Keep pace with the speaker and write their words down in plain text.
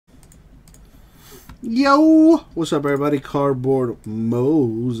Yo! What's up, everybody? Cardboard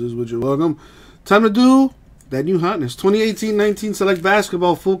Moses, would you welcome? Time to do that new Hotness 2018-19 Select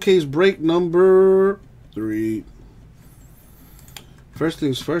Basketball Full Case Break number 3. First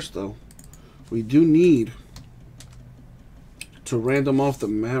things first, though, we do need to random off the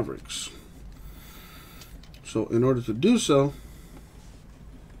Mavericks. So, in order to do so,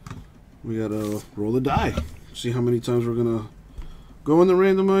 we gotta roll the die. See how many times we're gonna go in the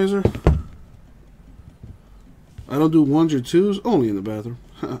randomizer. I don't do ones or twos, only in the bathroom.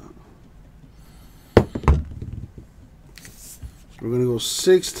 We're going to go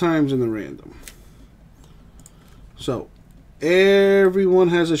 6 times in the random. So, everyone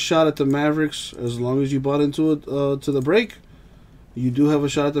has a shot at the Mavericks as long as you bought into it to the break. You do have a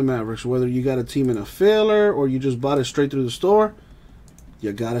shot at the Mavericks. Whether you got a team in a failer or you just bought it straight through the store,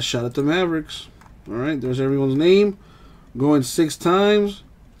 you got a shot at the Mavericks. Alright, there's everyone's name. Going 6 times.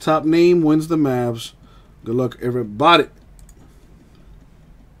 Top name wins the Mavs. Good luck, everybody.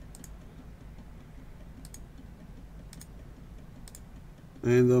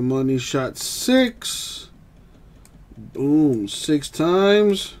 And the money shot 6. Boom, 6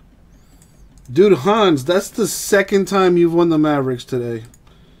 times. Dude, Hans, that's the second time you've won the Mavericks today.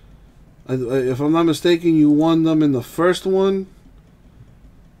 If I'm not mistaken, you won them in the first one.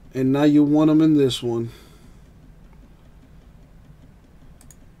 And now you won them in this one.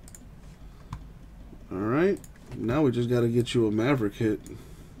 Alright, now we just got to get you a Maverick hit.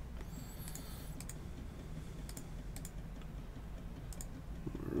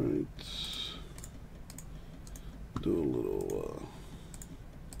 Alright, do a little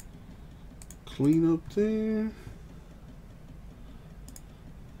clean up there.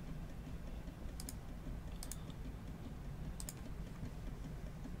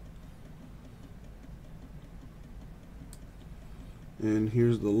 And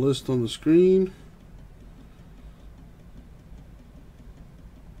here's the list on the screen.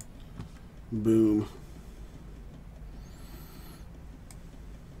 Boom.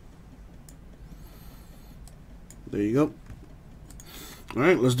 There you go. All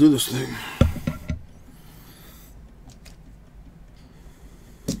right, let's do this thing.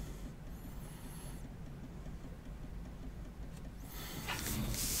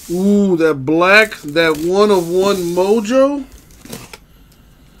 Ooh, that black, that 1 of 1 mojo.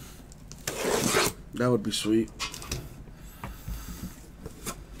 That would be sweet.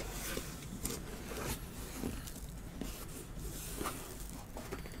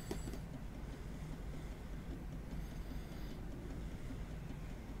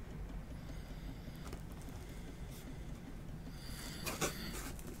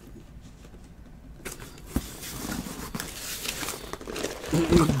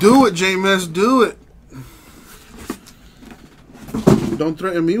 Do it, J-Mess, do it. Don't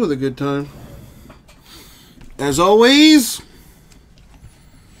threaten me with a good time. As always,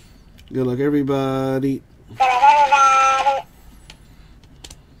 good luck, everybody.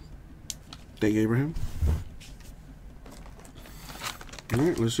 Thank you, Abraham. All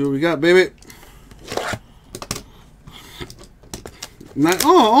right, let's see what we got, baby.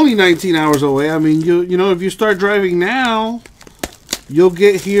 Only 19 hours away. I mean, you know, if you start driving now, you'll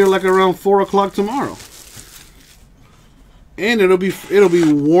get here like around 4 o'clock tomorrow, and it'll be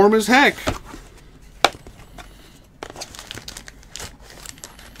warm as heck.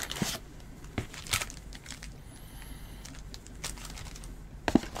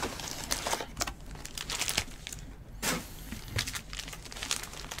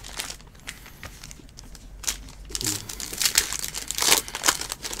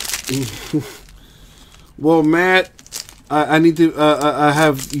 Well, Matt, I need to.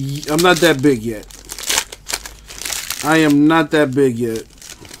 I'm not that big yet. I am not that big yet.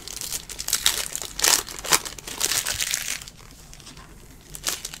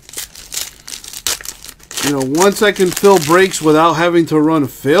 You know, once I can fill breaks without having to run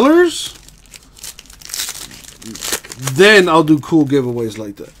fillers, then I'll do cool giveaways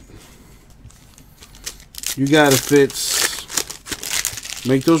like that. You got it, Fitz.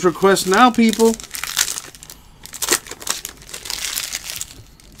 Make those requests now, people.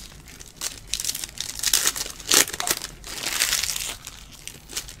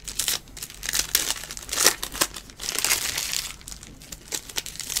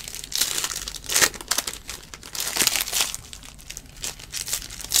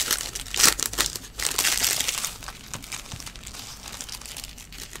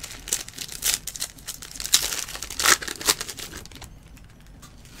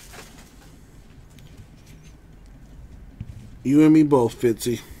 You and me both,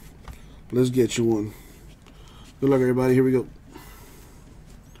 Fitzy. Let's get you one. Good luck, everybody. Here we go.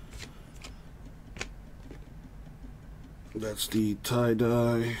 That's the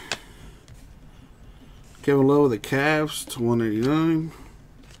tie-dye. Kevin Love with the Cavs to 189.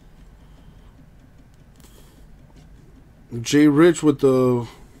 Jay Rich with the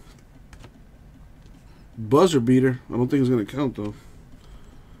buzzer beater. I don't think it's going to count, though.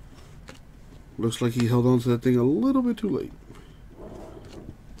 Looks like he held on to that thing a little bit too late.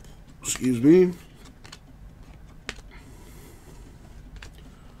 Excuse me.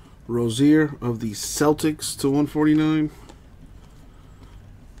 Rozier of the Celtics to 149.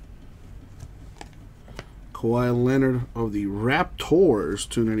 Kawhi Leonard of the Raptors,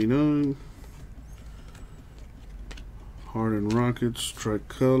 299. Harden Rockets,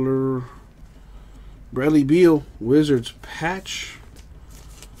 tricolor. Bradley Beal, Wizards patch.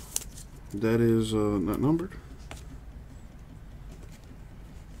 That is not numbered.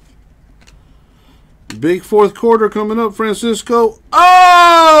 Big fourth quarter coming up, Francisco.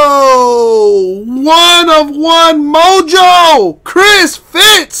 Oh! 1/1 mojo! Chris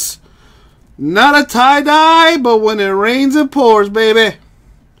Fitz! Not a tie-dye, but when it rains, it pours, baby.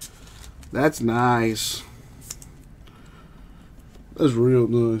 That's nice. That's real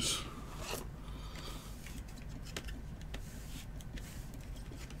nice.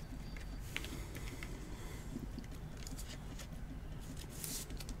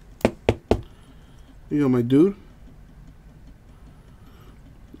 You go, my dude.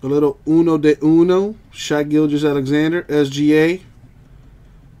 A little uno de uno. Shai Gilgeous-Alexander, SGA.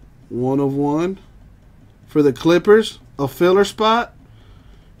 1/1 for the Clippers. A filler spot.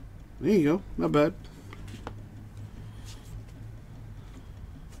 There you go. Not bad.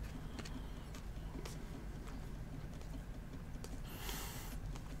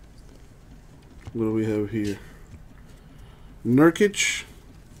 What do we have here? Nurkic,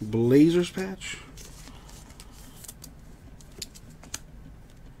 Blazers patch.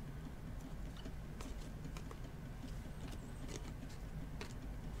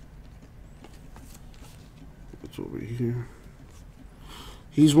 What's over here?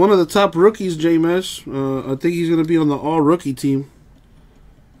 He's one of the top rookies, J-Mess. I think he's going to be on the all-rookie team.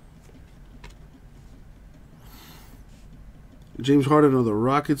 James Harden of the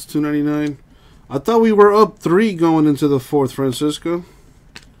Rockets, 299. I thought we were up 3 going into the fourth, Francisco.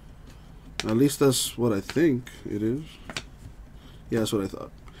 At least that's what I think it is. Yeah, that's what I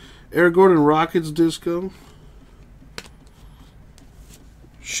thought. Eric Gordon, Rockets disco.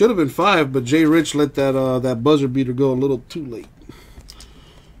 Should have been 5, but Jay Rich let that buzzer beater go a little too late.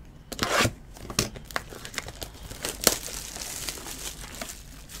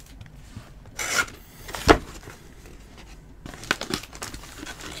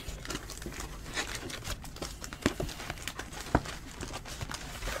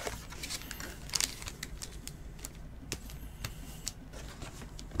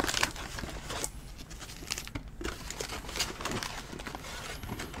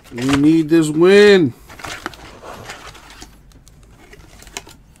 We need this win.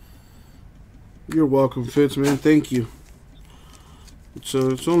 You're welcome, Fitz, man. Thank you.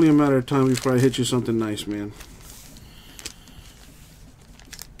 It's only a matter of time before I hit you something nice, man.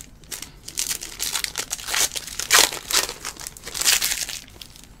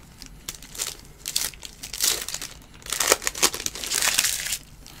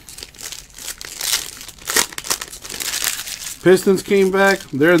 Pistons came back.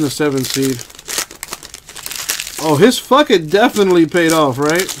 They're in the 7th seed. Oh, his fucking definitely paid off,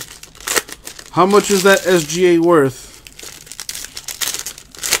 right? How much is that SGA worth?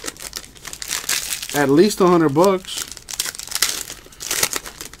 At least $100.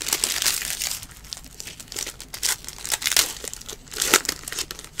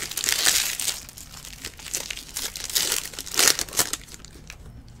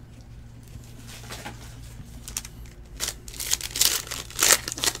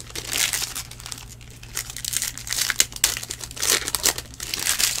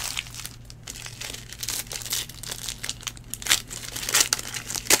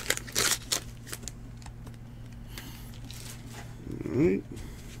 Alright.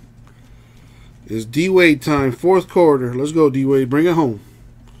 It's D-Wade time. 4th quarter. Let's go, D-Wade. Bring it home.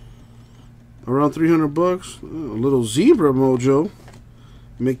 Around $300. Oh, a little zebra mojo.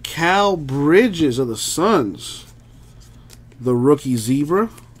 Mikal Bridges of the Suns. The rookie zebra.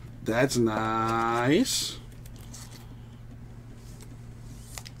 That's nice.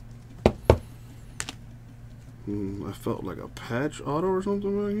 I felt like a patch auto or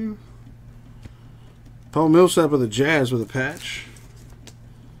something right here. Paul Millsap of the Jazz with a patch.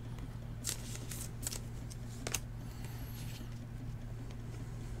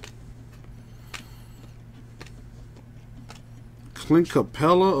 Clint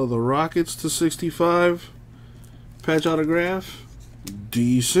Capella of the Rockets to 65. Patch autograph.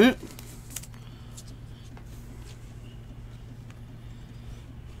 Decent.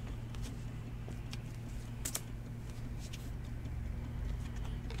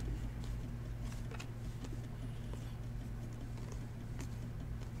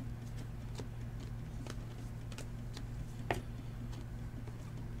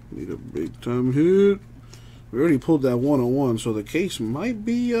 Need a big time hit. We already pulled that 101, so the case might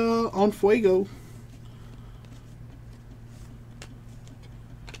be on fuego.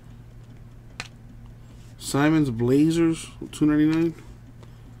 Simon's Blazers, $2.99.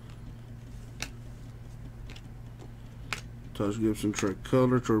 Taj Gibson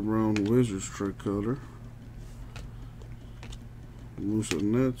tricolor. Troy Brown Wizards tricolor. Musa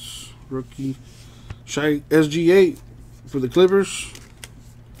Nets rookie. Shy SG8 for the Clippers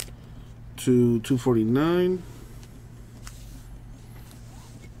to $2.49.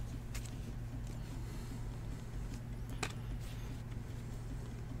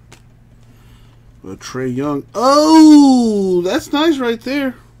 Trey Young. Oh, that's nice right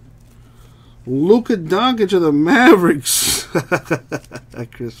there. Luka Doncic of the Mavericks.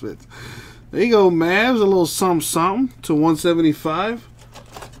 Chris Fitz. There you go, Mavs. A little something to 175.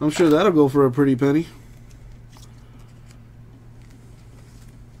 I'm sure that'll go for a pretty penny.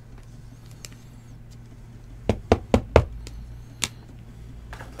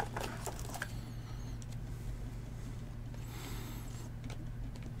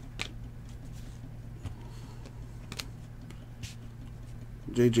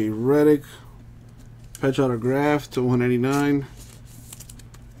 JJ Redick, patch autograph to 189.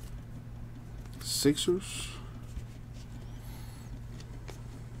 Sixers.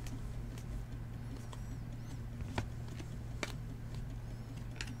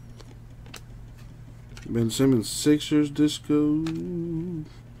 Ben Simmons Sixers disco.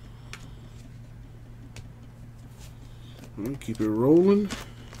 Right, keep it rolling.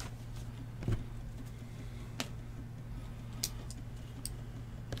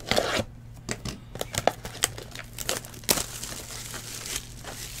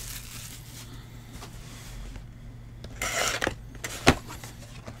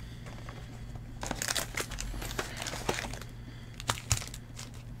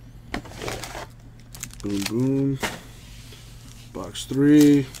 Boom, boom. Box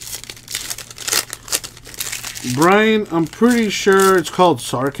 3. Brian, I'm pretty sure it's called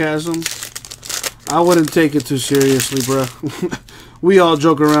sarcasm. I wouldn't take it too seriously, bro. We all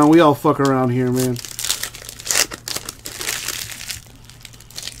joke around. We all fuck around here, man.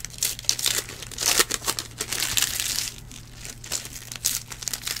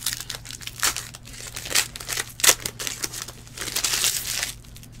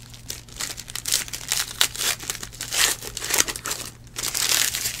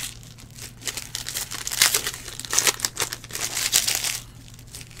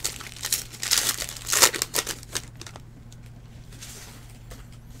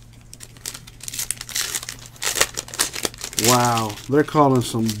 Wow, they're calling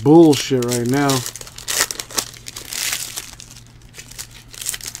some bullshit right now.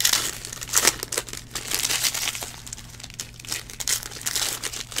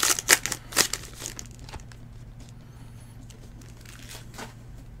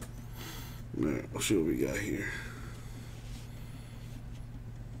 Alright, let's see what we got here.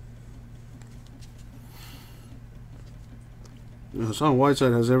 Hassan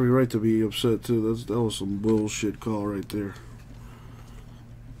Whiteside has every right to be upset too. That was some bullshit call right there.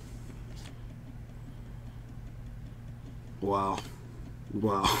 Wow.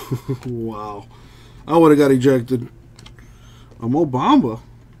 Wow. Wow. I would have got ejected. A Mo Bamba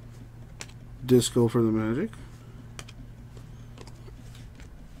disco for the Magic.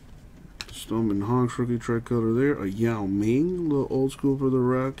 Stoneman Hawks rookie tricolor there. A Yao Ming, a little old school for the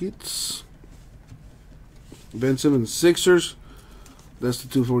Rockets. Ben Simmons Sixers. That's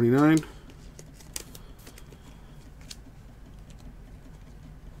the $2.49.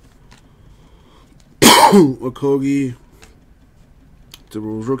 Okogie.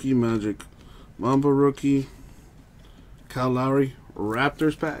 Timberwolves rookie. Magic Mamba rookie. Kyle Lowry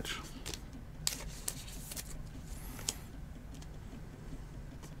Raptors patch.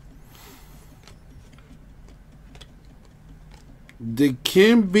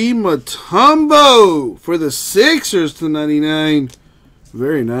 Dikembe Mutombo for the Sixers to 99.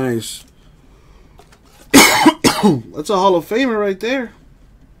 Very nice. That's a Hall of Famer right there.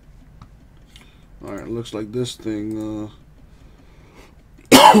 Alright, looks like this thing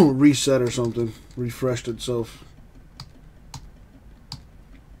reset or something. Refreshed itself.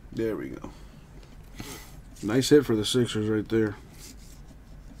 There we go. Nice hit for the Sixers right there.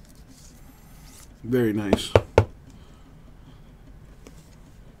 Very nice.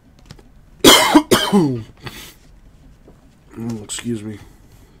 Excuse me.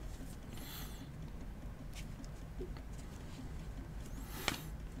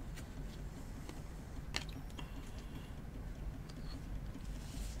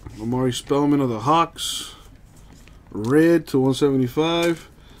 Amari Spellman of the Hawks. Red to 175.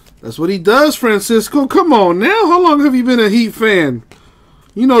 That's what he does, Francisco. Come on now. How long have you been a Heat fan?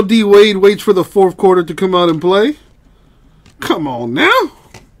 You know D. Wade waits for the fourth quarter to come out and play. Come on now.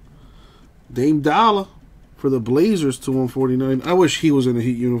 Dame Dollar for the Blazers to 149. I wish he was in a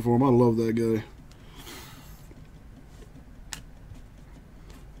Heat uniform. I love that guy.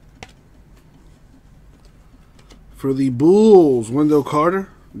 For the Bulls, Wendell Carter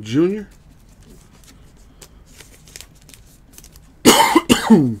Jr.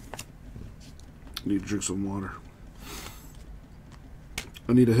 Need to drink some water.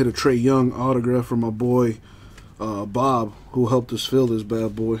 I need to hit a Trae Young autograph for my boy Bob, who helped us fill this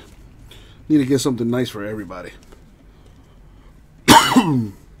bad boy. Need to get something nice for everybody.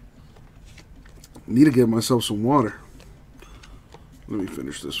 Need to get myself some water. Let me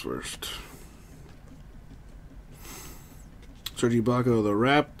finish this first. Serge Ibaka of the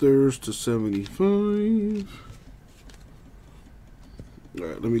Raptors to 75.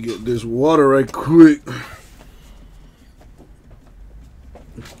 Alright, let me get this water right quick.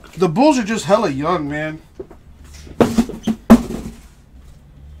 The Bulls are just hella young, man.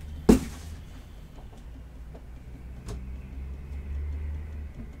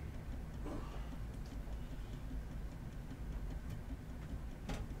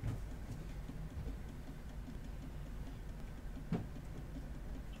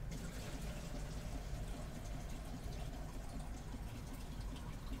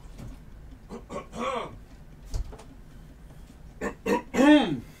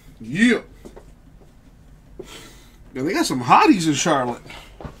 Yeah. Yeah, they got some hotties in Charlotte.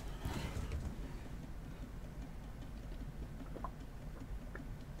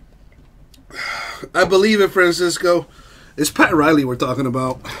 I believe it, Francisco. It's Pat Riley we're talking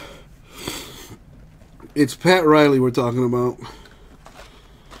about. It's Pat Riley we're talking about.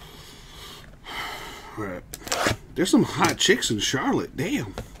 All right. There's some hot chicks in Charlotte.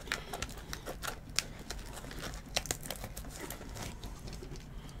 Damn.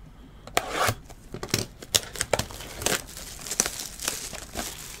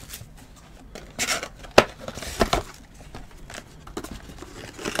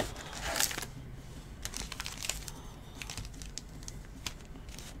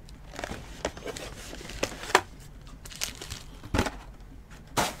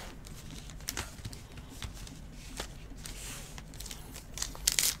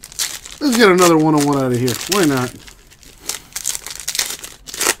 Let's get another one-on-one out of here. Why not?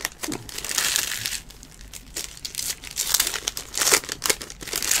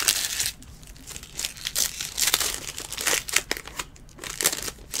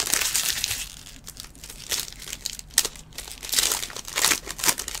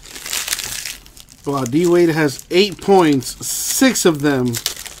 Wow, D. Wade has 8 points, 6 of them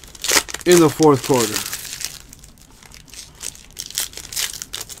in the fourth quarter.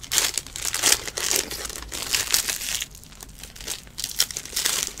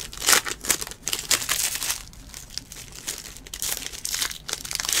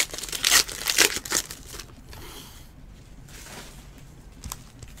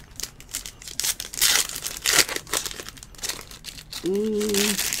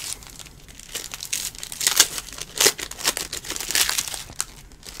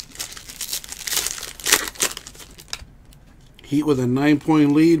 Heat with a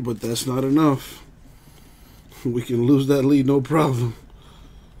 9-point lead, but that's not enough. We can lose that lead, no problem.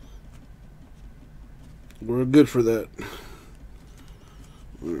 We're good for that.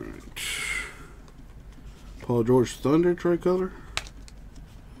 All right. Paul George Thunder tricolor.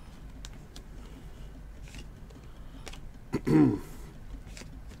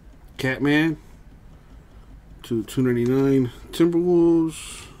 Catman to 299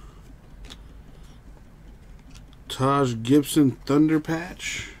 Timberwolves. Taj Gibson Thunder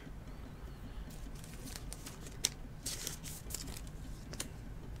patch.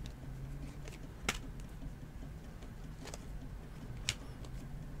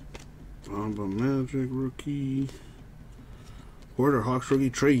 Mamba Magic rookie. Porter Hawks rookie.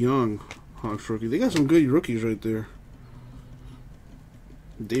 Trae Young Hawks rookie. They got some good rookies right there.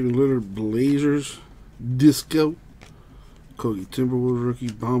 David Lillard Blazers Disco. Kogi Timberwolves rookie.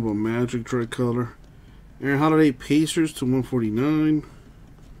 Mamba Magic tricolor. Aaron Holiday Pacers to 149.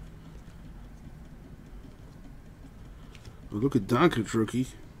 Oh, look at Doncic rookie.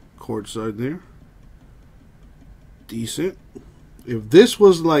 Courtside there. Decent. If this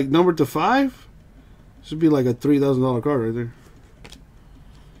was like numbered to 5, This would be like a $3,000 card right there.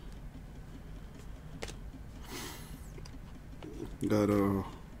 Got a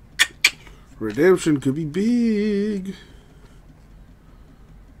redemption, could be big.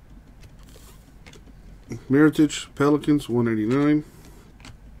 Meritage, Pelicans, 189.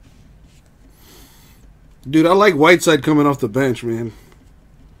 Dude, I like Whiteside coming off the bench, man.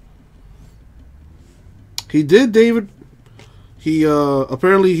 He did, David. He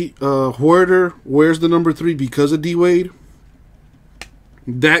apparently Hoarder wears the number 3 because of D Wade.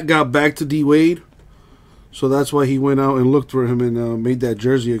 That got back to D Wade, so that's why he went out and looked for him and made that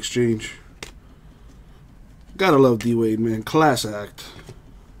jersey exchange. Gotta love D Wade, man. Class act.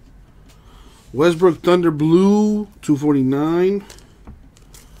 Westbrook Thunder Blue, 249.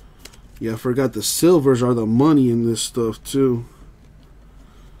 Yeah, I forgot the silvers are the money in this stuff too.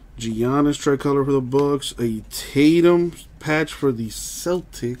 Giannis tricolor for the Bucks. A Tatum patch for the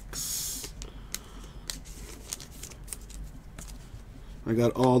Celtics. I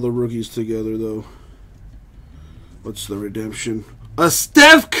got all the rookies together though. What's the redemption? A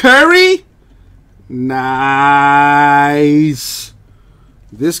Steph Curry? Nice.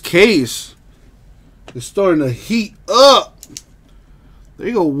 This case is starting to heat up. There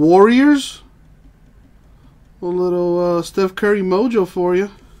you go, Warriors. A little Steph Curry mojo for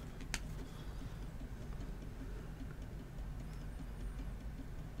you.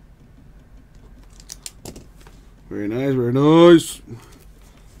 Very nice, very nice.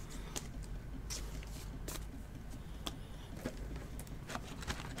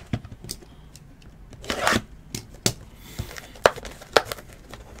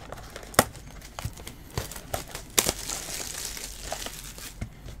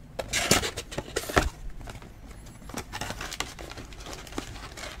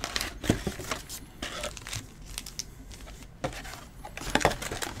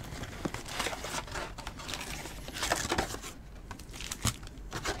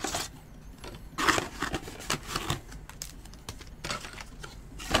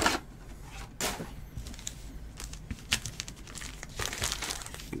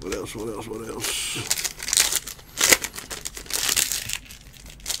 What else? What else? What else?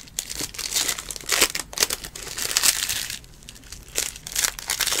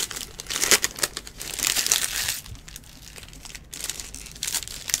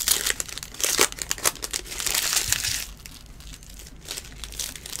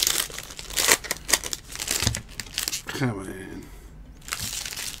 Come on.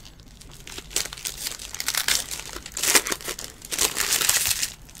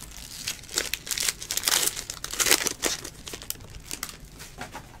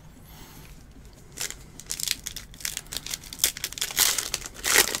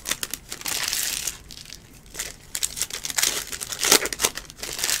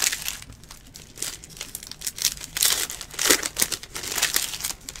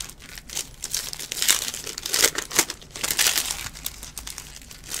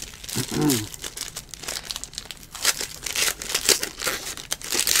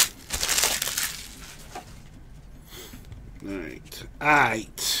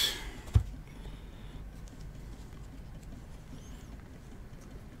 Alright.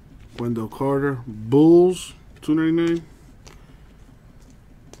 Wendell Carter, Bulls, $2.99.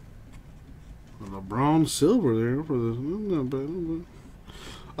 LeBron silver there for the not bad, not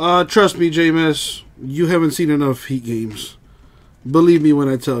bad. Trust me, JMS, you haven't seen enough Heat games. Believe me when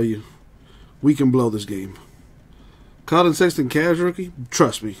I tell you, we can blow this game. Colin Sexton, Cavs rookie.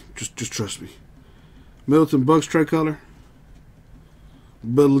 Trust me, just trust me. Middleton Bucks tricolor.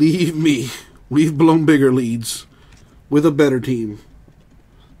 Believe me, we've blown bigger leads with a better team.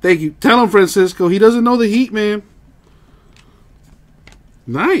 Thank you. Tell him, Francisco. He doesn't know the Heat, man.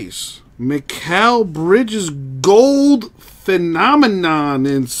 Nice. Mikal Bridges gold phenomenon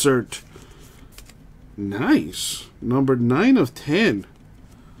insert. Nice. Number 9 of 10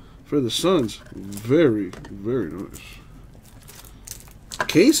 for the Suns. Very, very nice.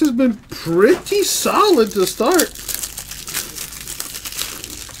 Case has been pretty solid to start.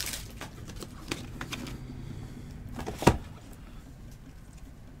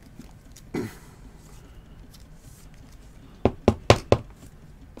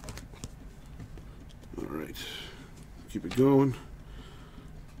 Alright. Keep it going.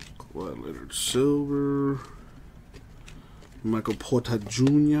 Kawhi Leonard silver. Michael Porter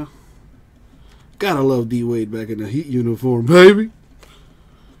Jr. Gotta love D Wade back in the Heat uniform, baby.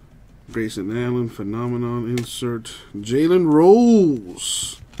 Grayson Allen, phenomenon insert. Jalen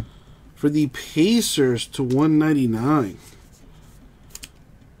Rose for the Pacers to 199.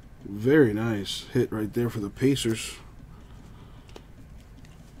 Very nice hit right there for the Pacers.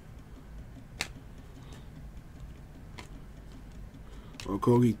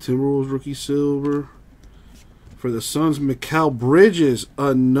 Okogie Timberwolves rookie silver. For the Suns, Mikal Bridges.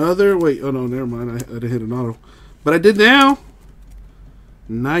 Another. Wait. Oh, no. Never mind. I didn't hit an auto. But I did now.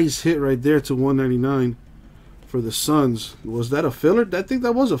 Nice hit right there to 199 for the Suns. Was that a filler? I think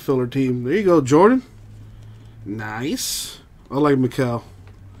that was a filler team. There you go, Jordan. Nice. I like Mikal.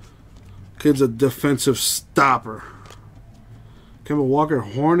 Kid's a defensive stopper. Kemba Walker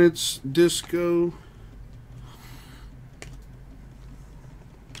Hornets disco.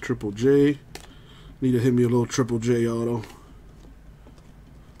 Triple J. Need to hit me a little Triple J auto.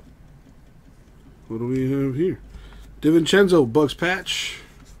 What do we have here? DiVincenzo Bucks patch.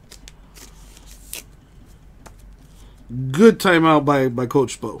 Good timeout by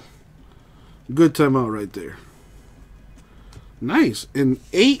Coach Spo. Good timeout right there. Nice. And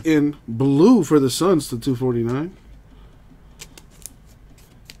 8 in blue for the Suns to 249.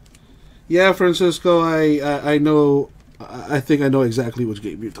 Yeah, Francisco, I know. I think I know exactly which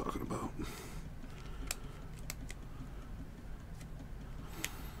game you're talking about.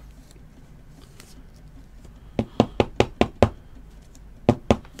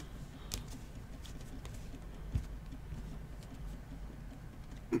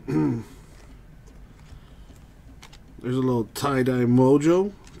 There's a little tie-dye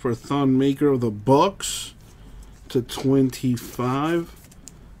mojo for Thon Maker of the Bucks to 25.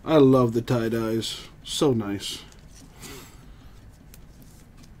 I love the tie-dyes. So nice.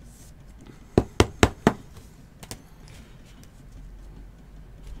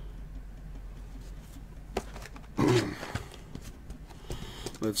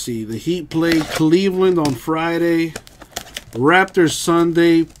 Let's see. The Heat play Cleveland on Friday. Raptors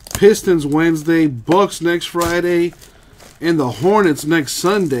Sunday. Pistons Wednesday. Bucks next Friday. And the Hornets next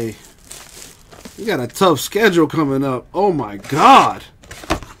Sunday. We got a tough schedule coming up. Oh my God.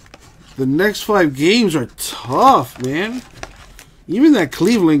 The next 5 games are tough, man. Even that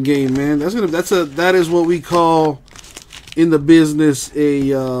Cleveland game, man. That is what we call in the business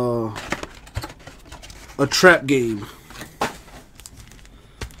a trap game.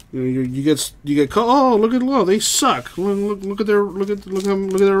 You get caught. Oh, look at they suck. Look at their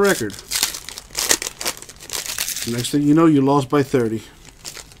record. Next thing you know, you lost by 30.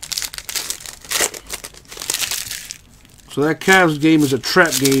 So that Cavs game is a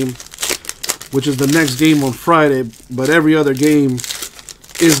trap game, which is the next game on Friday. But every other game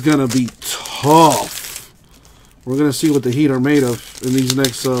is gonna be tough. We're gonna see what the Heat are made of in these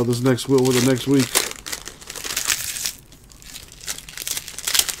next next week.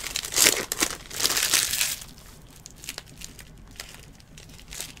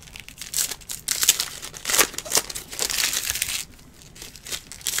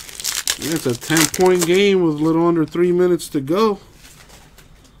 It's a 10-point game with a little under 3 minutes to go.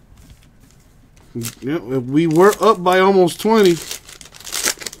 Yep, we were up by almost 20.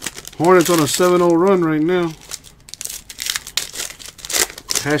 Hornets on a 7-0 run right now.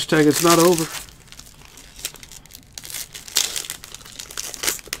 Hashtag it's not over.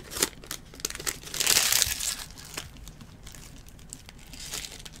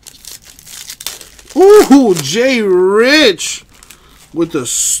 Ooh, Jay Rich with the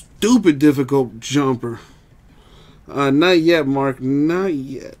stupid difficult jumper. Not yet, Mark. Not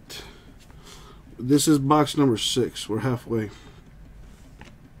yet. This is box number 6. We're halfway.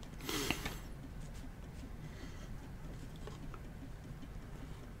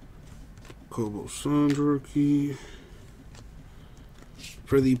 Kobo Suns rookie.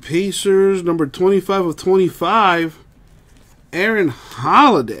 For the Pacers, number 25 of 25, Aaron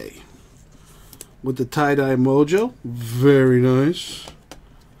Holiday with the tie-dye mojo. Very nice.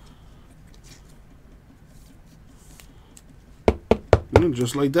 And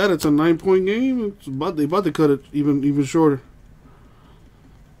just like that, it's a 9-point game. They about to cut it even shorter.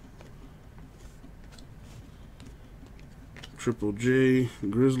 Triple J,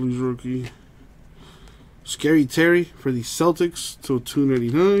 Grizzlies rookie. Scary Terry for the Celtics to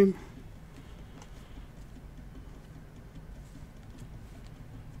 299.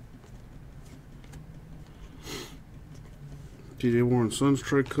 TJ Warren Suns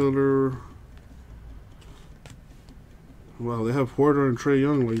tricolor. Wow, they have Porter and Trae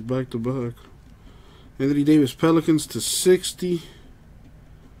Young like back to back. Anthony Davis Pelicans to 60.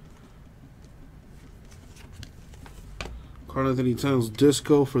 Karl Anthony Towns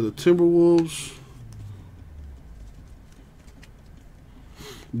disco for the Timberwolves.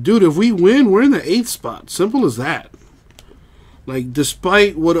 Dude, if we win, we're in the 8th spot. Simple as that. Like,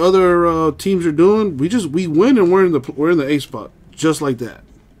 despite what other teams are doing, we win and we're in the 8th spot, just like that.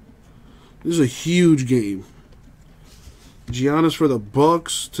 This is a huge game. Giannis for the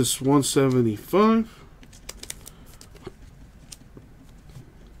Bucks to 175.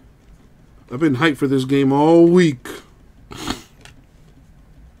 I've been hyped for this game all week.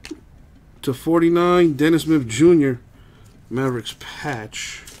 To 49, Dennis Smith Jr. Mavericks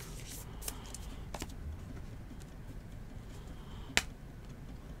patch.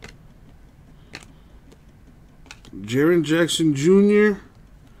 Jaren Jackson Jr.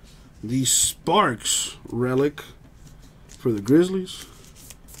 The Sparks relic for the Grizzlies.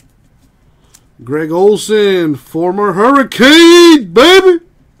 Greg Olson, former Hurricane, baby.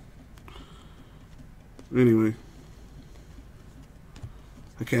 Anyway,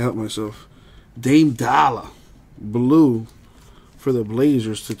 I can't help myself. Dame Dollar, blue for the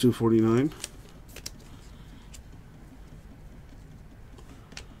Blazers to 249.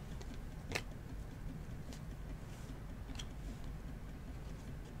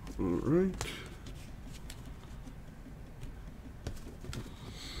 All right.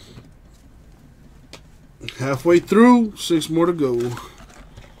 Halfway through, 6 more to go.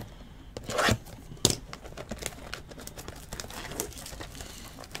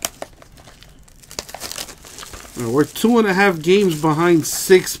 Now we're 2.5 games behind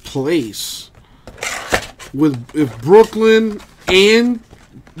 6th place. If Brooklyn and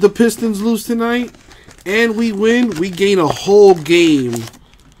the Pistons lose tonight, and we win, we gain a whole game.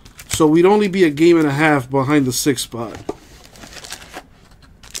 So we'd only be a game and a half behind the 6th spot.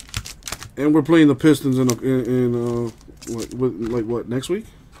 And we're playing the Pistons what, next week?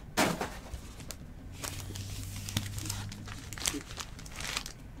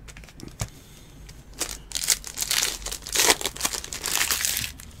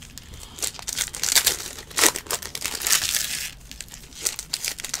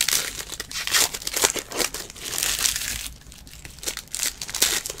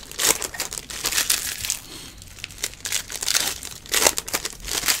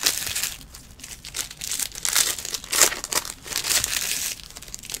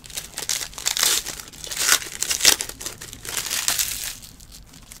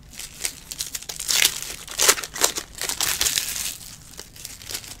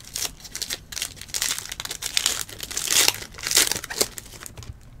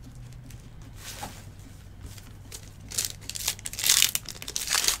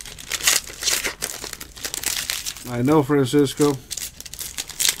 I know, Francisco.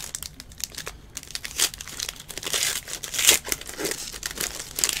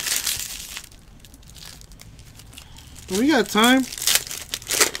 We got time.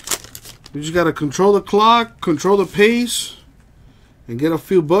 We just got to control the clock, control the pace, and get a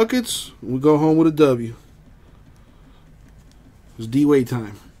few buckets. We go home with a W. It's D-Wade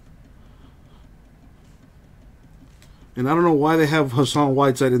time. And I don't know why they have Hassan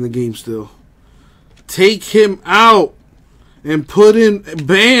Whiteside in the game still. Take him out and put in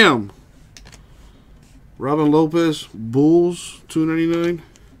Bam. Robin Lopez, Bulls, $2.99.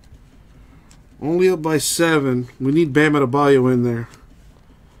 Only up by 7. We need Bam Adebayo in there.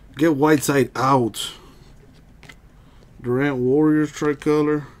 Get Whiteside out. Durant Warriors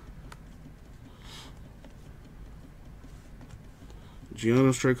tricolor.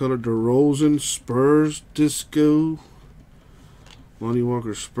 Giannis tricolor. DeRozan Spurs disco. Lonnie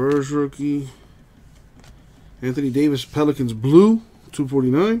Walker Spurs rookie. Anthony Davis Pelicans blue,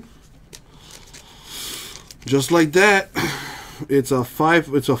 $2.49. Just like that, it's a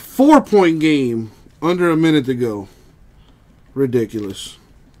 4-point game under a minute to go. Ridiculous.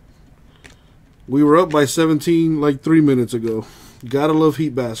 We were up by 17 like 3 minutes ago. Gotta love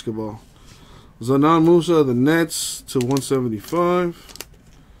Heat basketball. Zanan Musa, the Nets to 175.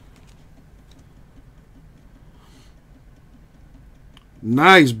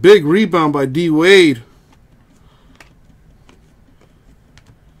 Nice big rebound by D Wade.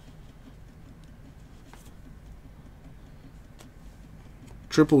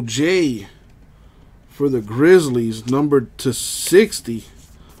 Triple J for the Grizzlies, numbered to 60.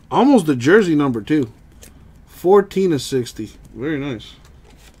 Almost the jersey number, too. 14 to 60. Very nice.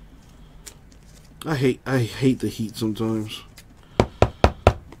 I hate the Heat sometimes. They're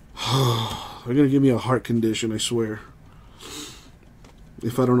going to give me a heart condition, I swear.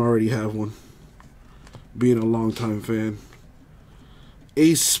 If I don't already have one. Being a longtime fan.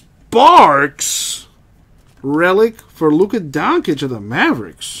 A Sparks relic for Luka Doncic of the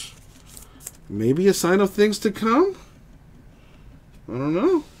Mavericks. Maybe a sign of things to come? I don't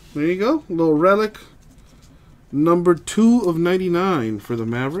know. There you go. A little relic. Number 2 of 99 for the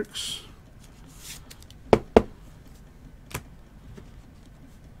Mavericks.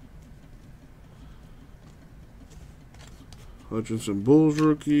 Hutchinson Bulls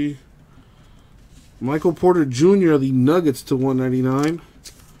rookie. Michael Porter Jr. of the Nuggets to 199.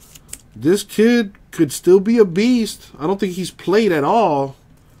 This kid could still be a beast. I don't think he's played at all.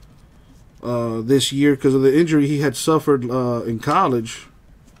 this year because of the injury he had suffered in college.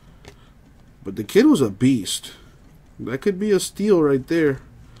 But the kid was a beast. That could be a steal right there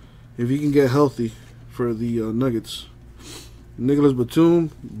if he can get healthy for the Nuggets. Nicholas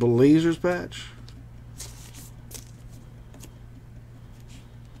Batum, Blazers patch.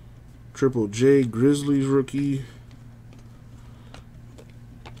 Triple J, Grizzlies rookie.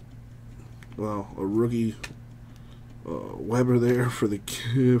 Wow, a rookie Weber there for the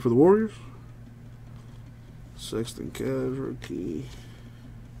Warriors. Sexton Cavs rookie.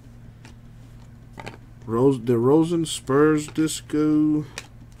 DeRozan, Spurs disco.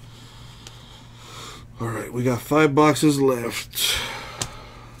 All right, we got 5 boxes left.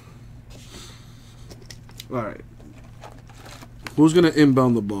 All right, who's gonna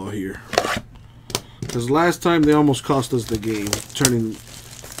inbound the ball here? Because last time they almost cost us the game, turning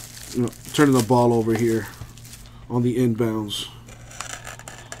the ball over here on the inbounds.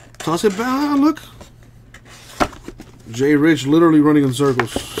 Toss it back. Look, Jay Rich literally running in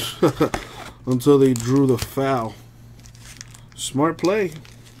circles until they drew the foul. Smart play.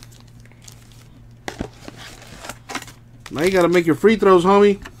 Now you got to make your free throws,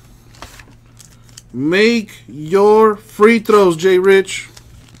 homie. Make your free throws, Jay Rich.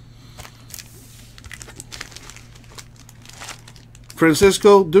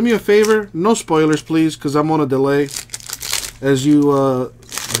 Francisco, do me a favor. No spoilers, please, because I'm on a delay. As you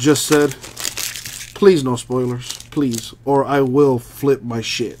just said. Please, no spoilers. Please. Or I will flip my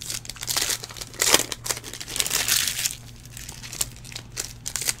shit.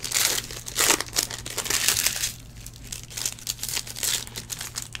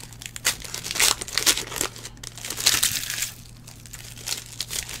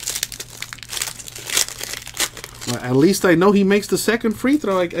 At least I know he makes the second free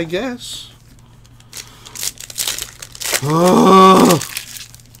throw, I guess. Oh.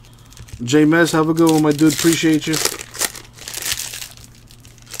 J Mez, have a good one, my dude. Appreciate you.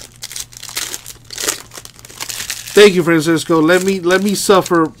 Thank you, Francisco. Let me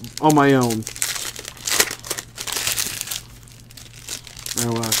suffer on my own.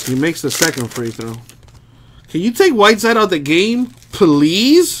 Oh, he makes the second free throw. Can you take Whiteside out the game,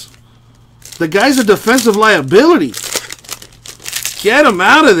 please? The guy's a defensive liability. Get him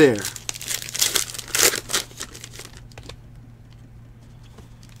out of there.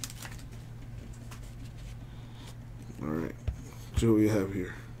 All right. See what we have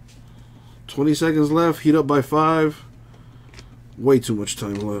here. 20 seconds left. Heat up by 5. Way too much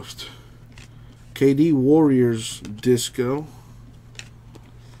time left. KD Warriors disco.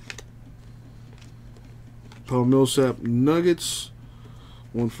 Paul Millsap Nuggets.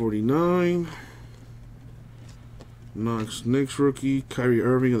 149. Knox Knicks rookie. Kyrie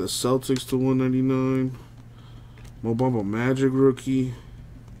Irving of the Celtics to 199. Mo Bamba Magic rookie.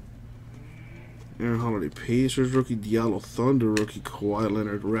 Aaron Holiday Pacers rookie. Diallo Thunder rookie. Kawhi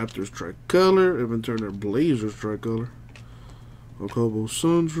Leonard Raptors tricolor. Evan Turner Blazers tricolor. Okobo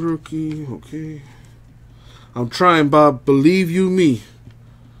Suns rookie. Okay. I'm trying, Bob. Believe you me.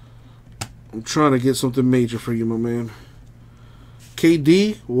 I'm trying to get something major for you, my man.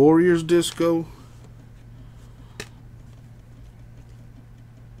 KD, Warriors disco.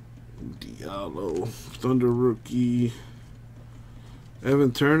 Diallo, Thunder rookie.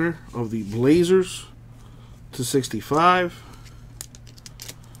 Evan Turner of the Blazers to 65.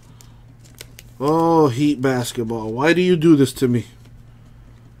 Oh, Heat basketball. Why do you do this to me?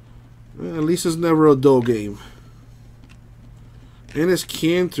 Well, at least it's never a dull game. Enes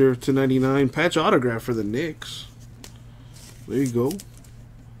Kanter to 99. Patch autograph for the Knicks. There you go.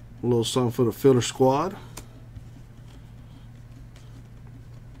 A little something for the filler squad.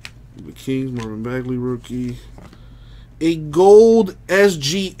 The Kings, Marvin Bagley rookie. A gold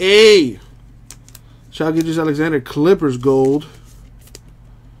SGA. Shai Gilgeous-Alexander Clippers gold.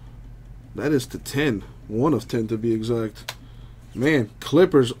 That is to 10. 1 of 10 to be exact. Man,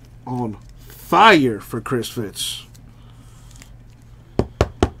 Clippers on fire for Chris Fitz.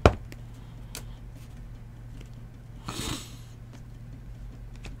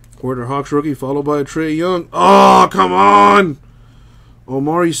 Porter Hawks rookie followed by Trae Young. Oh, come on!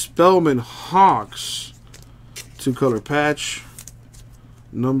 Omari Spellman Hawks. 2-color patch.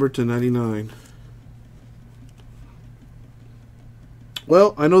 Number to 99.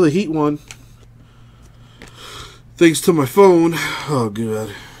 Well, I know the Heat won. Thanks to my phone. Oh,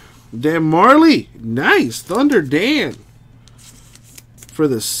 good. Dan Marley. Nice. Thunder Dan. For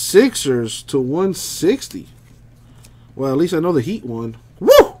the Sixers to 160. Well, at least I know the Heat won. Woo!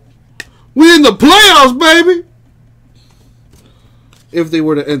 We in the playoffs, baby! If they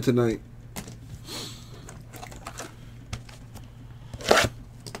were to end tonight.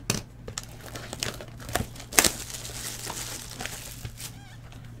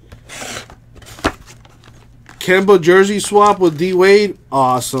 Kemba jersey swap with D Wade.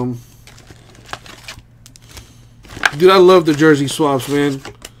 Awesome. Dude, I love the jersey swaps, man.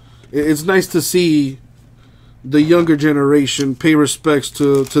 It's nice to see the younger generation pay respects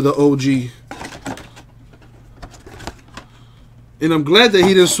to the OG. And I'm glad that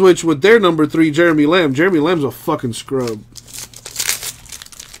he didn't switch with their number 3, Jeremy Lamb. Jeremy Lamb's a fucking scrub.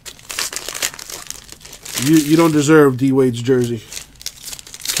 You don't deserve D Wade's jersey.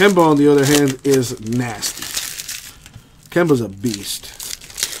 Kemba, on the other hand, is nasty. Kemba's a beast.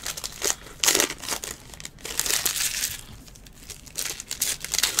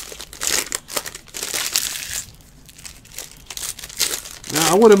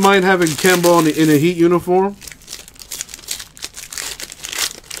 Now, I wouldn't mind having Kemba in a Heat uniform.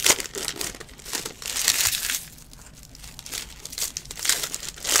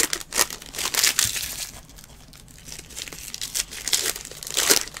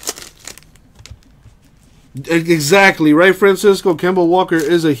 Exactly, right, Francisco? Kemba Walker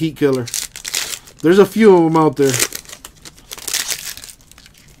is a Heat killer. There's a few of them out there.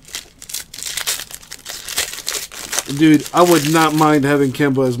 Dude, I would not mind having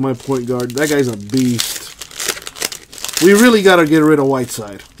Kemba as my point guard. That guy's a beast. We really got to get rid of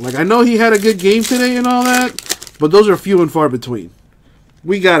Whiteside. Like, I know he had a good game today and all that, but those are few and far between.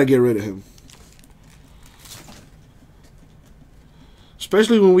 We got to get rid of him.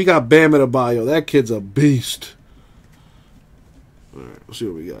 Especially when we got Bam Adebayo. That kid's a beast. Alright, let's see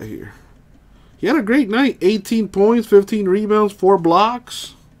what we got here. He had a great night. 18 points, 15 rebounds, 4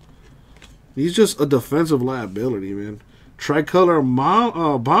 blocks. He's just a defensive liability, man. Tricolor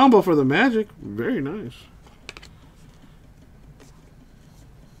Bamba for the Magic. Very nice.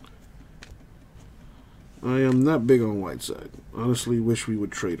 I am not big on Whiteside. Honestly, wish we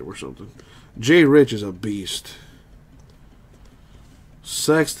would trade him or something. Jay Rich is a beast.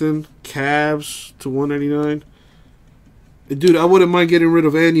 Sexton, Cavs to 199. Dude, I wouldn't mind getting rid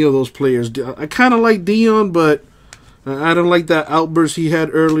of any of those players. I kind of like Dion, but I don't like that outburst he had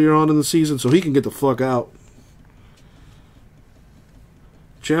earlier on in the season, so he can get the fuck out.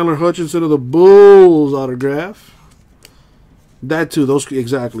 Chandler Hutchinson of the Bulls autograph. That too, those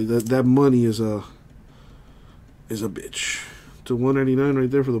exactly. That money is a bitch. To 199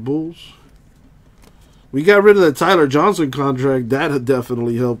 right there for the Bulls. We got rid of the Tyler Johnson contract. That had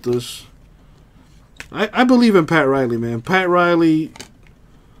definitely helped us. I believe in Pat Riley, man. Pat Riley,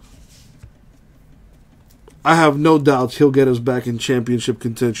 I have no doubts he'll get us back in championship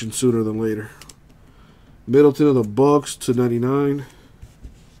contention sooner than later. Middleton of the Bucks to 99.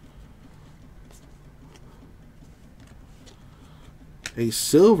 A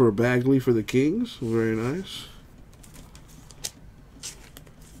silver Bagley for the Kings. Very nice.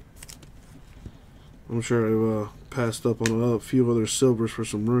 I'm sure I've passed up on a few other silvers for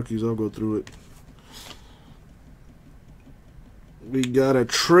some rookies. I'll go through it. We got a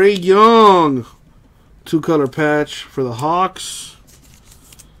Trae Young 2-color patch for the Hawks.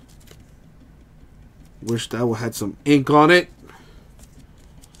 Wish that would had some ink on it.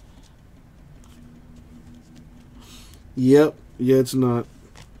 Yep. Yeah, it's not.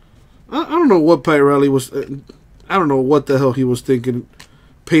 I don't know what Pat Riley was. I don't know what the hell he was thinking,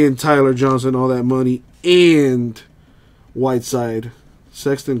 paying Tyler Johnson all that money and Whiteside.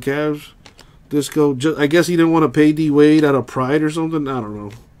 Sexton Cavs. Disco. I guess he didn't want to pay D Wade out of pride or something. I don't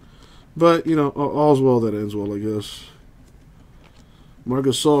know. But, you know, all's well that ends well, I guess.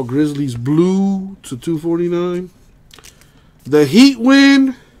 Marcus Gasol Grizzlies blue to 249. The Heat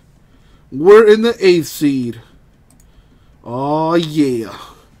win. We're in the 8th seed. Oh, yeah.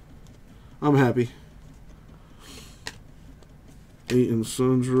 I'm happy. Aiton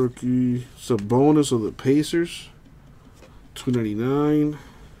Suns rookie. Sabonis of the Pacers. 299.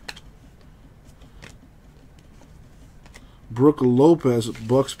 Brook Lopez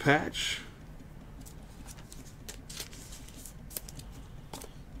Bucks patch.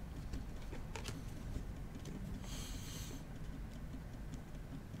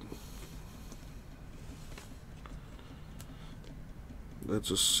 That's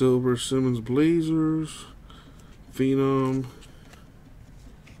a silver Simmons Blazers. Phenom.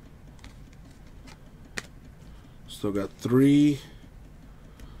 Still got 3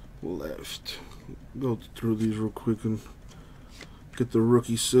 left. Go through these real quick and get the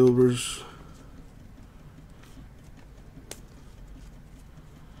rookie silvers,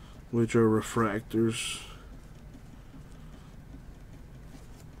 which are refractors.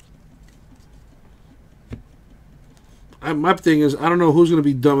 My thing is, I don't know who's going to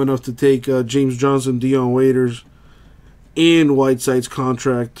be dumb enough to take James Johnson, Dion Waiters, and Whiteside's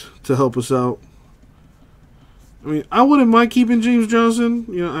contract to help us out. I mean, I wouldn't mind keeping James Johnson.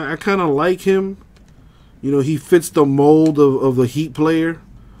 You know, I kind of like him. You know, he fits the mold of the Heat player.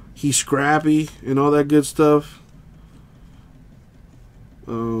 He's scrappy and all that good stuff.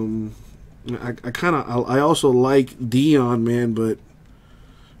 I also like Dion, man, but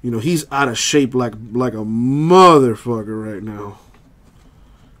you know, he's out of shape like a motherfucker right now.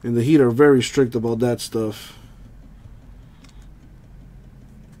 And the Heat are very strict about that stuff.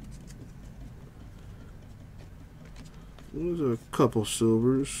 There's a couple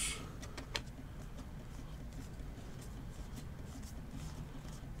silvers.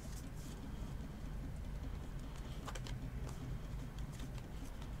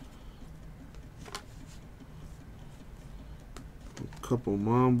 Couple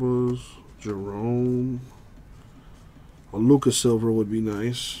Mambas, Jerome, a Lucas Silver would be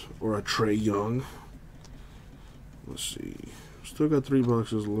nice, or a Trey Young. Let's see, still got 3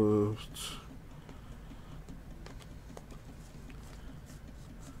 boxes left.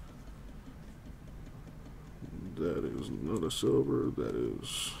 That is not a silver. That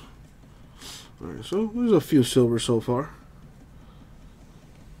is all right. So there's a few silvers so far.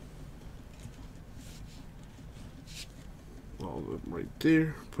 All of them right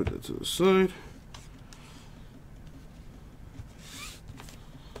there. Put that to the side.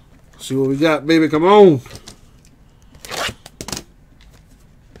 See what we got, baby. Come on.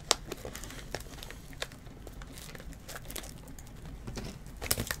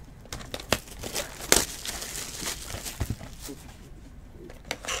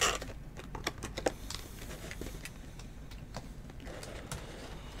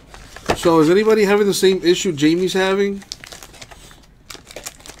 So is anybody having the same issue Jamie's having?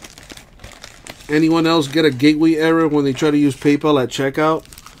 Anyone else get a gateway error when they try to use PayPal at checkout?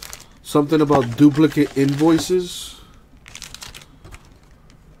 Something about duplicate invoices?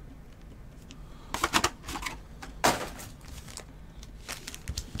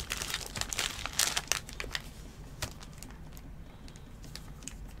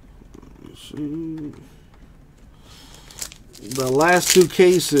 Let's see. The last 2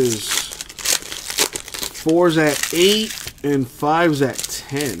 cases, 4's at 8 and 5's at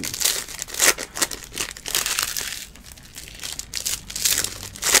 10.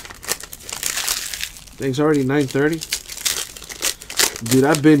 Thing's already 9:30. Dude,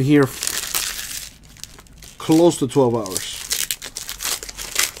 I've been here close to 12 hours.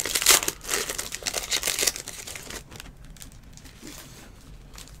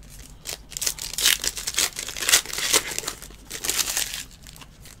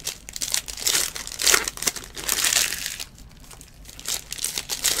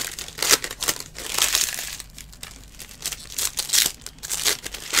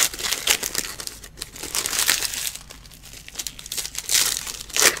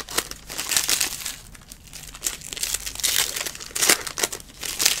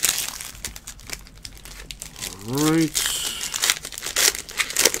 Alright.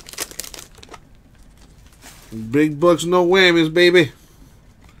 Big bucks, no whammies, baby.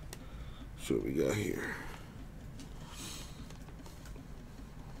 So what we got here.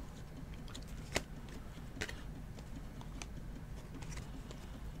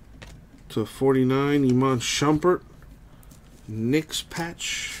 To 49, Iman Shumpert. Knicks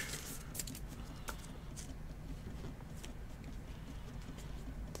patch.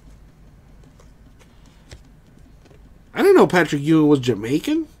 I didn't know Patrick Ewing was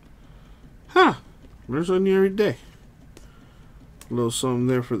Jamaican. Huh. Learn something new every day. A little something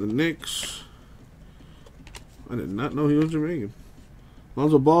there for the Knicks. I did not know he was Jamaican.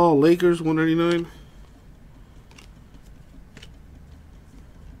 Lonzo Ball, Lakers, 199.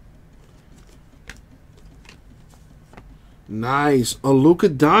 Nice. A Luka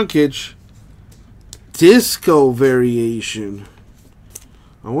Doncic disco variation.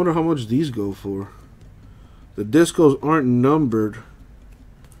 I wonder how much these go for. The discos aren't numbered,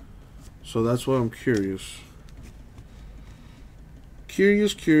 so that's why I'm curious.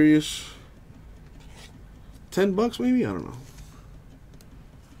 Curious. $10 maybe? I don't know.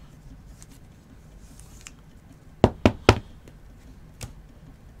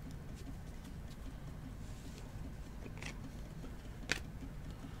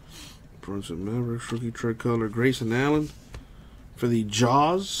 Brunson Mavericks, rookie tricolor, Grayson Allen for the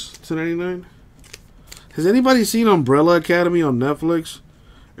Jaws /99. Has anybody seen Umbrella Academy on Netflix?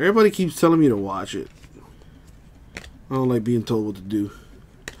 Everybody keeps telling me to watch it. I don't like being told what to do.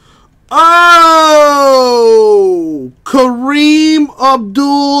 Oh! Kareem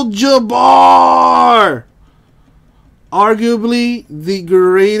Abdul-Jabbar! Arguably the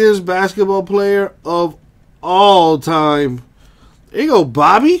greatest basketball player of all time. There you go,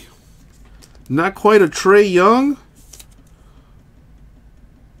 Bobby. Not quite a Trey Young.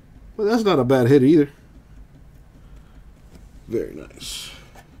 But that's not a bad hit either. Very nice.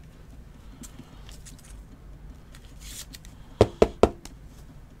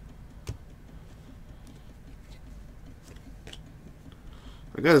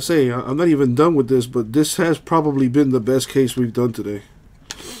 I gotta say, I'm not even done with this, but this has probably been the best case we've done today.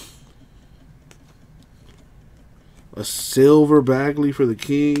 A silver Bagley for the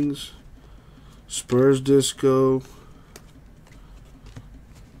Kings. Spurs disco.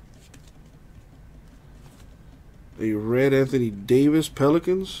 A red Anthony Davis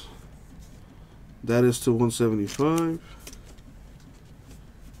Pelicans. That is to 175.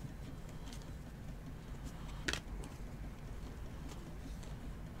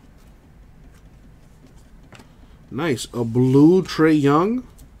 Nice. A blue Trae Young.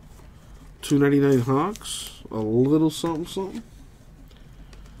 299 Hawks. A little something something.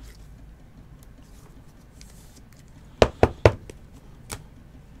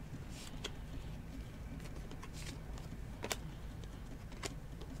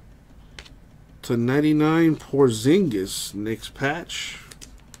 To 99 Porzingis Knicks patch.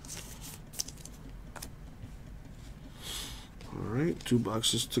 All right, 2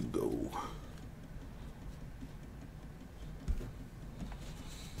 boxes to go.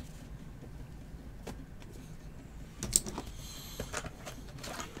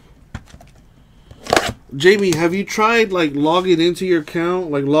 Jamie, have you tried like logging into your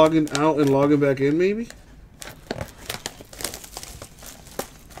account, like logging out and logging back in maybe?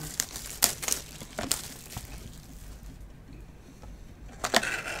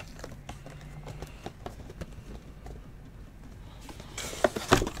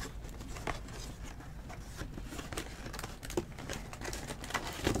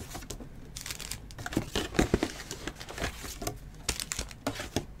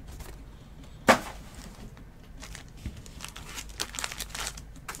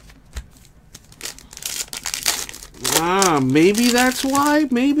 Maybe that's why.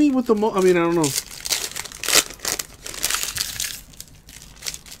 Maybe with the I mean, I don't know.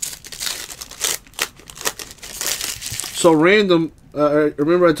 So random.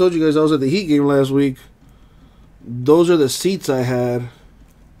 Remember I told you guys I was at the Heat game last week. Those are the seats I had.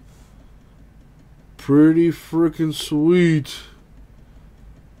 Pretty freaking sweet.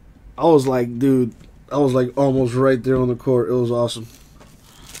 I was like, dude, I was like almost right there on the court. It was awesome.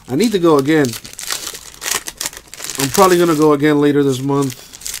 I need to go again. I'm probably going to go again later this month.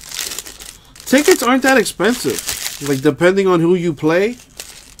 Tickets aren't that expensive. Like, depending on who you play,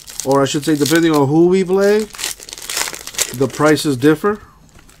 or I should say, depending on who we play, the prices differ.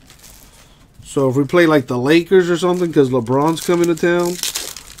 So, if we play like the Lakers or something, because LeBron's coming to town,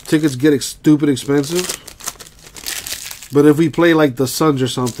 tickets get stupid expensive. But if we play like the Suns or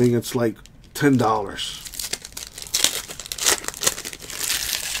something, it's like $10.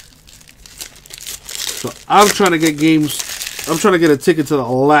 So I'm trying to get games. I'm trying to get a ticket to the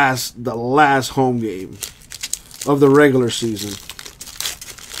last home game of the regular season,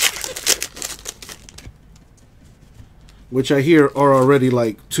 which I hear are already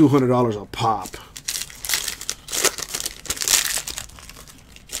like $200 a pop.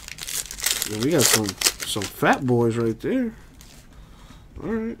 And we got some fat boys right there. All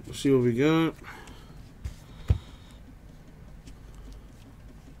right, let's see what we got.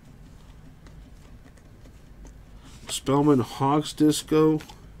 Spellman Hawks disco.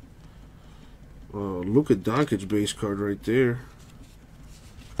 Luka Doncic base card right there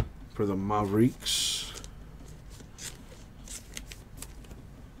for the Mavericks.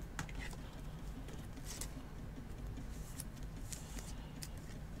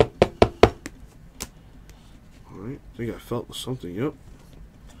 Alright, I think I felt something, yep.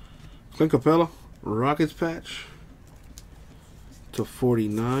 Clint Capella, Rockets patch to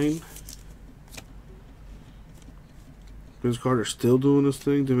 49. Vince Carter still doing this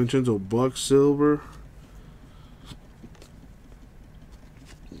thing. DiVincenzo Bucks silver.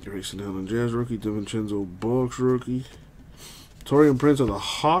 Grayson Allen Jazz rookie. DiVincenzo Bucks rookie. Torian Prince of the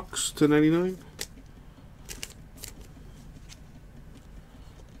Hawks to 99.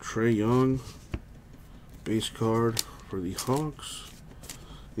 Trae Young base card for the Hawks.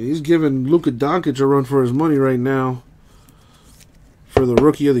 And he's giving Luka Doncic a run for his money right now for the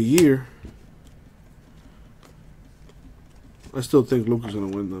Rookie of the Year. I still think Luka's going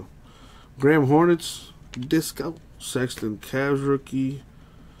to win, though. Graham Hornets, disco. Sexton Cavs rookie.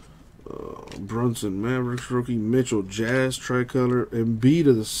 Brunson Mavericks rookie. Mitchell Jazz tricolor. Embiid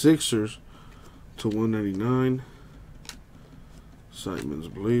of the Sixers to 199. Simons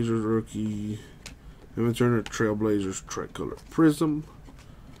Blazers rookie. Evan Turner Trailblazers tricolor prism.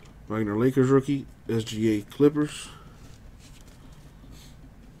 Wagner Lakers rookie. SGA Clippers.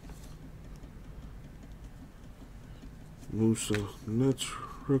 Musa Nets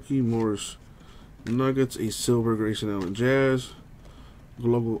rookie. Morris Nuggets. A silver Grayson Allen Jazz.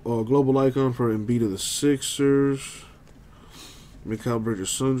 Global icon for Embiid of the Sixers. Mikal Bridges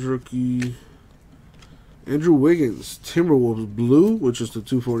Suns rookie. Andrew Wiggins Timberwolves blue, which is the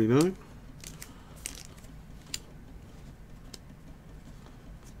 249.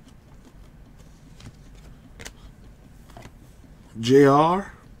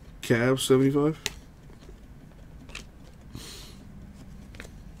 JR Cavs 75.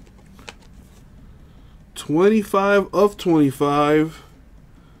 /25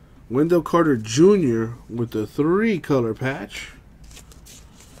 Wendell Carter Jr. with the 3-color patch.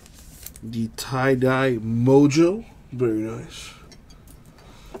 The tie-dye mojo. Very nice.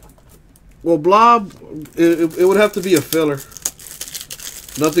 Well, Blob, it would have to be a filler.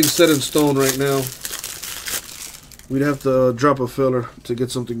 Nothing's set in stone right now. We'd have to drop a filler to get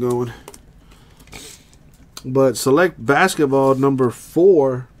something going. But Select Basketball number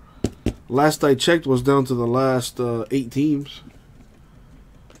 4, last I checked, was down to the last 8 teams.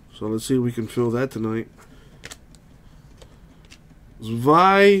 So let's see if we can fill that tonight.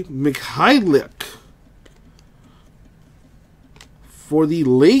 Zvi Mikhailuk for the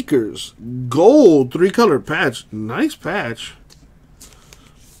Lakers. Gold 3-color patch. Nice patch.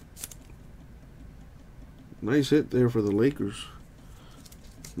 Nice hit there for the Lakers.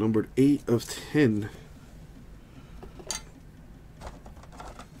 Numbered 8 of 10.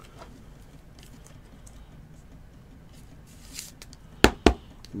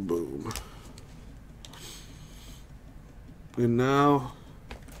 Boom. And now,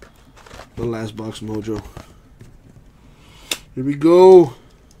 the last box mojo. Here we go.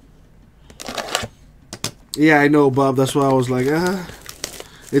 Yeah, I know, Bob. That's why I was like,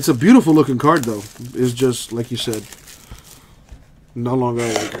 It's a beautiful looking card, though. It's just, like you said, no longer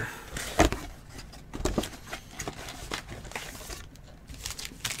a Laker.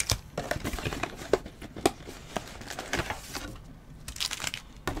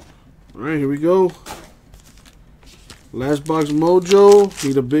 Alright, here we go. Last box mojo.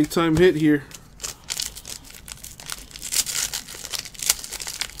 Need a big time hit here.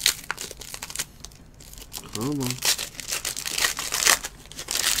 Come on.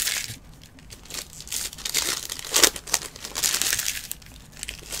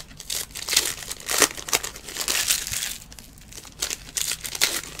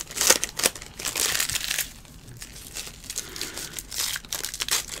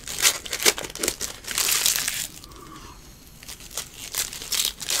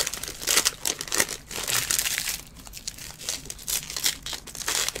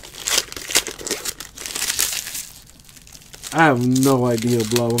 I have no idea,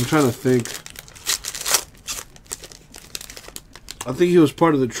 Blob. I'm trying to think. I think he was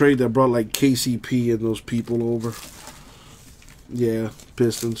part of the trade that brought like KCP and those people over. Yeah,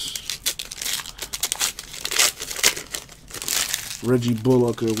 Pistons. Reggie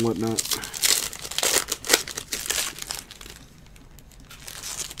Bullock and whatnot.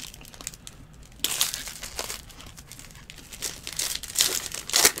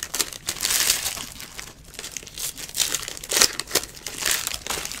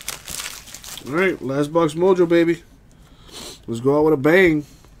 Alright, last box mojo, baby. Let's go out with a bang.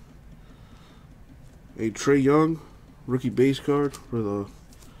 A Trae Young rookie base card for the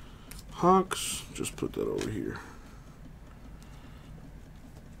Hawks. Just put that over here.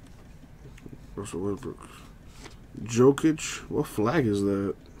 Russell Westbrook. Jokic. What flag is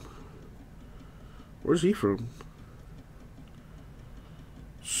that? Where's he from?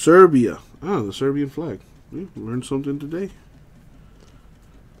 Serbia. Ah, the Serbian flag. Yeah, learned something today.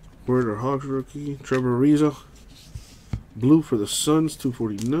 Werder Hawks rookie. Trevor Ariza. Blue for the Suns,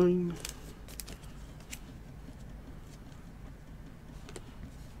 249.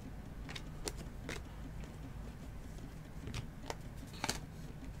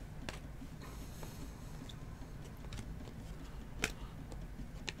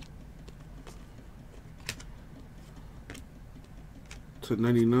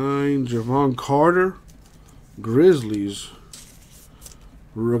 /99, Javon Carter, Grizzlies,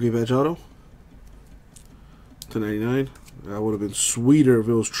 rookie patch auto. /99. That would have been sweeter if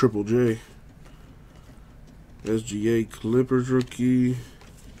it was Triple J. SGA Clippers rookie.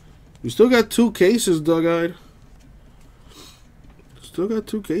 You still got 2 cases, Dug-eyed. Still got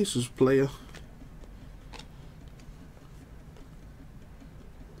 2 cases, player.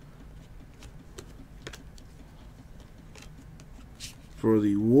 For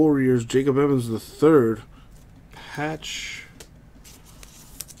the Warriors, Jacob Evans III. Patch.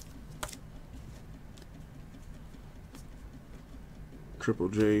 Triple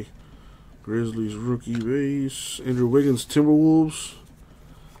J. Grizzlies rookie base. Andrew Wiggins, Timberwolves,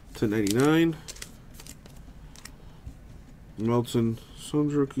 /99. Melton,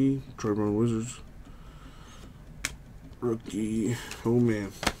 Suns rookie. Troy Brown, Wizards rookie. Oh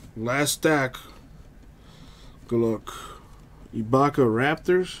man, last stack. Good luck. Ibaka,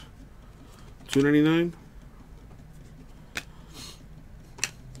 Raptors, /299.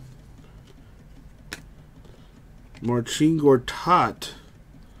 Marcin Gortat,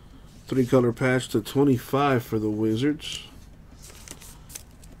 3-color patch /25 for the Wizards.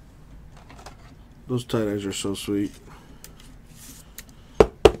 Those tight ends are so sweet.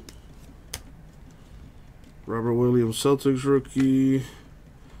 Robert Williams, Celtics rookie.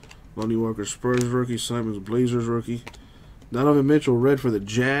 Lonnie Walker, Spurs rookie. Simons, Blazers rookie. Donovan Mitchell, red for the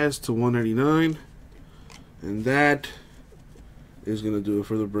Jazz /199. And that is going to do it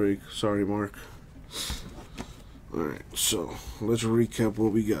for the break. Sorry, Mark. Alright, so let's recap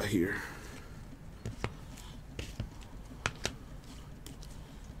what we got here.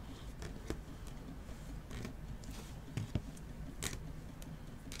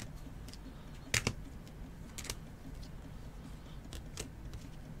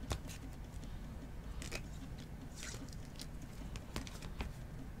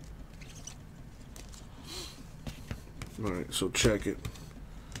 Alright, so check it.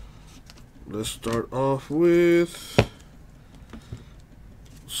 Let's start off with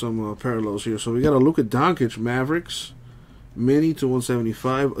some parallels here. So we got a Luka Doncic Mavericks mini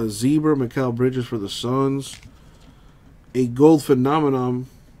 /175, a Zebra Mikal Bridges for the Suns, a Gold Phenomenon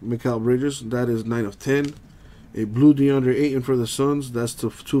Mikal Bridges, that is 9/10, a blue DeAndre Ayton for the Suns, that's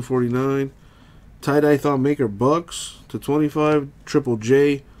 /249, tie-dye thought maker Bucks /25, Triple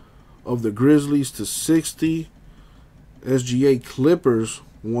J of the Grizzlies /60, SGA Clippers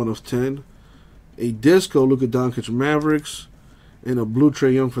 1/10, a disco Luka Doncic Mavericks, and a blue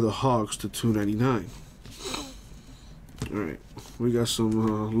Trae Young for the Hawks /299. Alright, we got some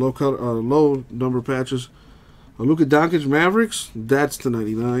low number patches. A Luka Doncic Mavericks, that's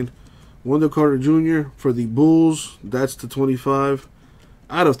 /99. Wendell Carter Jr. for the Bulls, that's /25.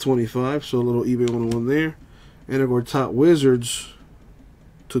 Out of 25, so a little eBay 101 there. And a Gortat Wizards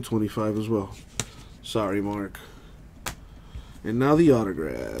 /25 as well. Sorry, Mark. And now the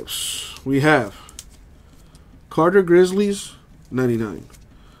autographs. We have Carter Grizzlies, 99.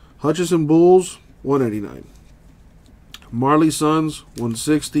 Hutchison Bulls, 199. Marley Suns,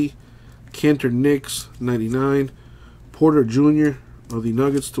 160. Cantor Knicks, 99. Porter Jr. of the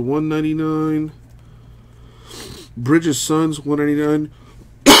Nuggets /199. Bridges Suns, 199.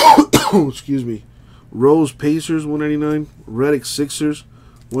 Excuse me. Rose Pacers, 199. Redick Sixers,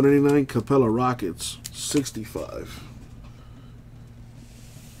 199. Capella Rockets, 65.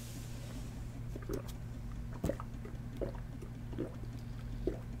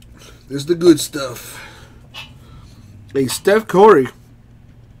 This is the good stuff. A Steph Curry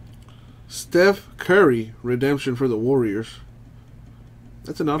redemption for the Warriors.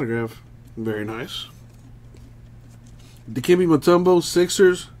 That's an autograph. Very nice. Dikembe Mutombo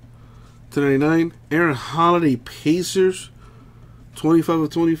Sixers /99. Aaron Holiday Pacers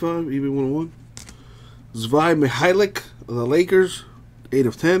 25/25. EB 101. Zvai Mihailik of the Lakers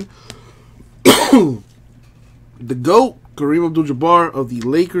 8/10. The GOAT Kareem Abdul-Jabbar of the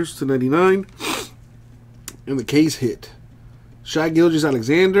Lakers /99. And the case hit. Shai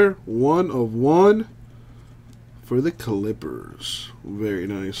Gilgeous-Alexander 1/1 for the Clippers. Very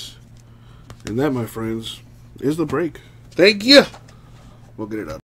nice. And that, my friends, is the break. Thank you. We'll get it up.